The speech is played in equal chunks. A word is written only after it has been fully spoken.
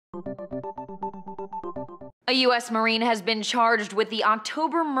A U.S. Marine has been charged with the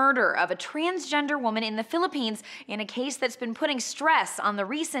October murder of a transgender woman in the Philippines in a case that's been putting stress on the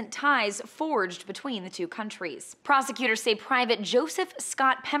recent ties forged between the two countries. Prosecutors say Private Joseph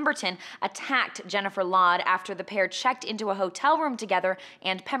Scott Pemberton attacked Jennifer Laud after the pair checked into a hotel room together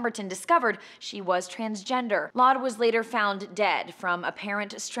and Pemberton discovered she was transgender. Laud was later found dead from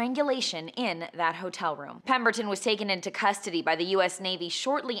apparent strangulation in that hotel room. Pemberton was taken into custody by the U.S. Navy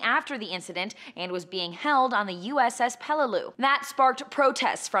shortly after the incident and was being held on the USS Peleliu. That sparked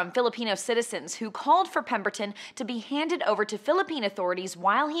protests from Filipino citizens who called for Pemberton to be handed over to Philippine authorities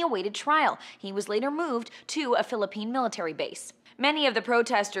while he awaited trial. He was later moved to a Philippine military base. Many of the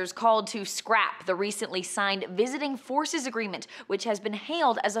protesters called to scrap the recently signed Visiting Forces Agreement, which has been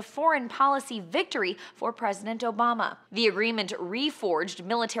hailed as a foreign policy victory for President Obama. The agreement reforged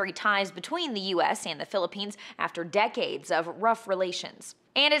military ties between the U.S. and the Philippines after decades of rough relations.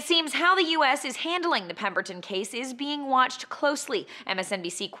 And it seems how the U.S. is handling the Pemberton case is being watched closely.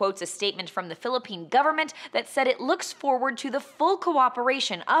 MSNBC quotes a statement from the Philippine government that said it looks forward to the full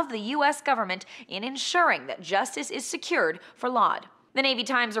cooperation of the U.S. government in ensuring that justice is secured for Laud. The Navy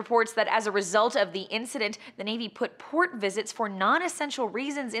Times reports that as a result of the incident, the Navy put port visits for non-essential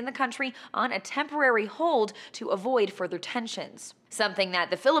reasons in the country on a temporary hold to avoid further tensions. Something that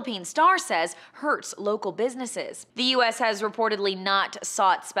the Philippine Star says hurts local businesses. The U.S. has reportedly not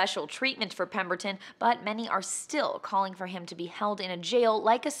sought special treatment for Pemberton, but many are still calling for him to be held in a jail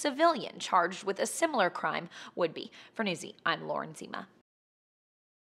like a civilian charged with a similar crime would be. For Newsy, I'm Lauren Zima.